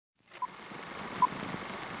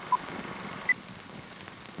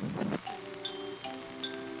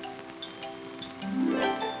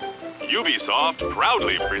Ubisoft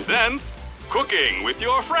proudly presents Cooking with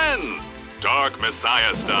Your Friends, Dark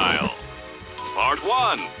Messiah style. Part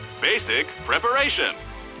 1, Basic Preparation.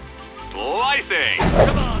 Slicing.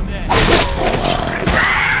 Come on then.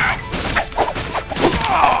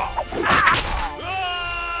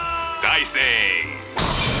 Dicing.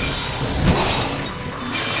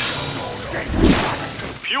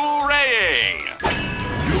 Pureeing.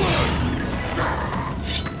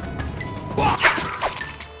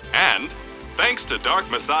 And, thanks to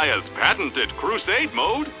Dark Messiah's patented Crusade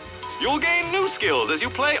mode, you'll gain new skills as you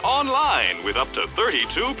play online with up to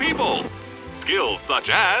 32 people. Skills such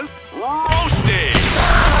as roasting,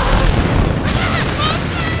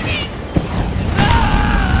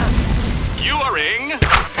 skewering,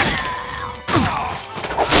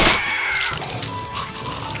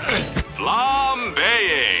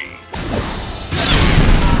 flambeing.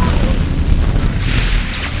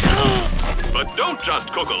 But don't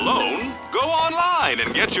just cook alone. Go online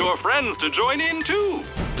and get your friends to join in too.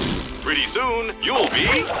 Pretty soon, you'll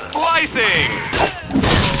be slicing,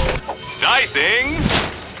 dicing,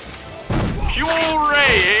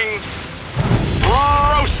 pureeing,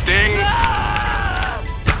 roasting,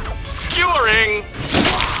 skewering,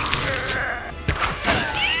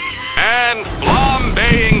 and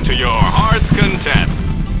flambeing to your heart's content.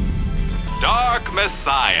 Dark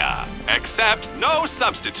Messiah. Accept no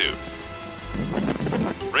substitute.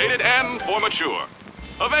 Rated M for mature.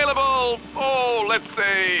 Available, let's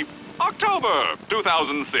say, October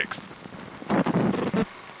 2006.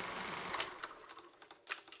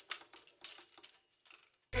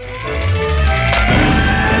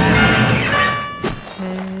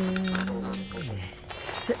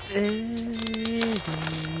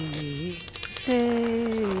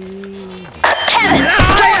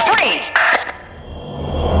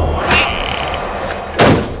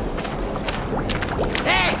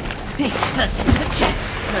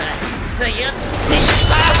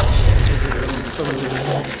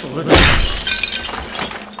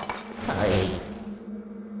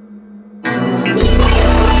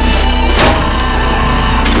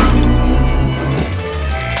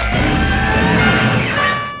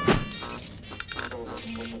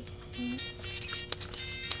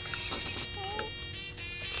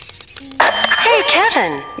 Hey,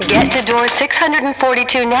 Kevin, get to door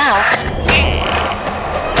 642 now.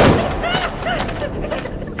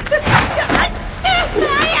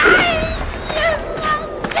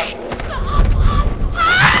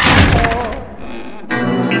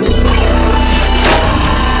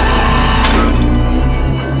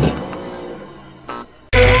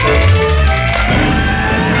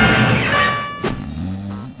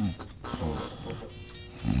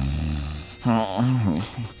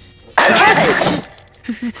 Kevin!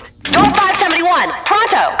 Door 571,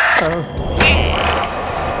 pronto!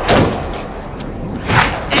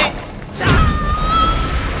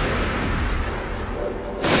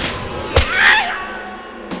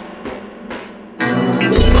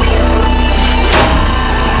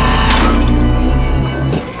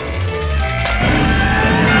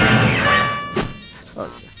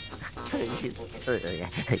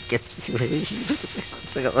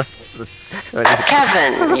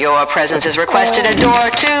 Kevin, your presence is requested at door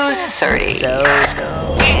 230. No.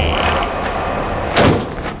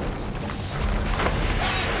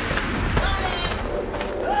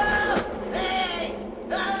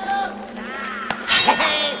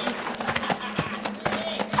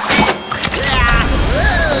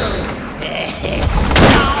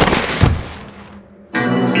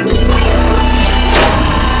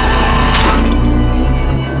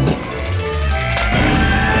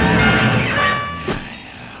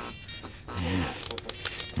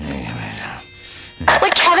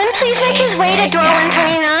 Would Kevin please make his way to door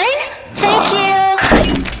 129? Thank you.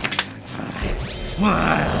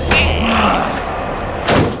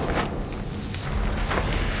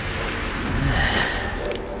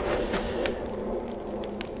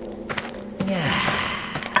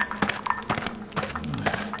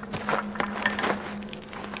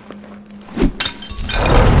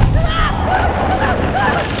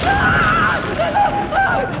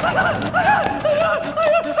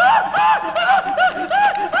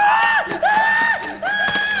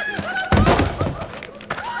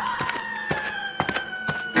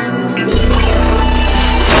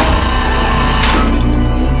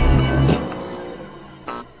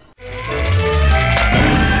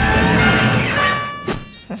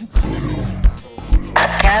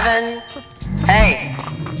 Kevin? Hey.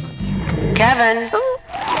 Kevin?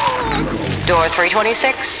 Door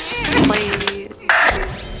 326, please.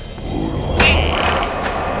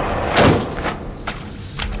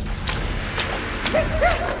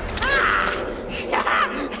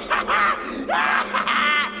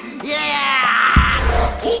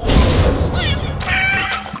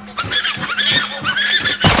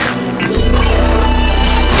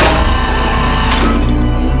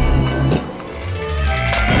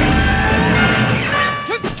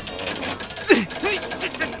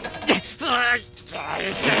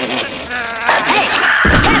 Hey, Kevin!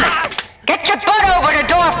 Get your butt over to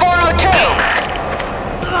door 402!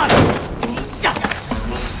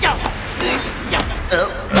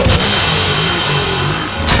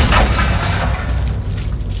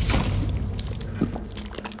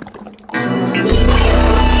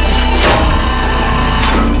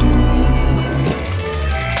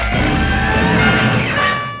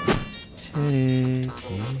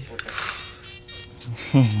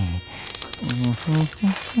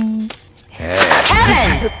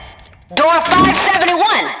 Kevin! Door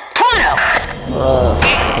 571! Pronto!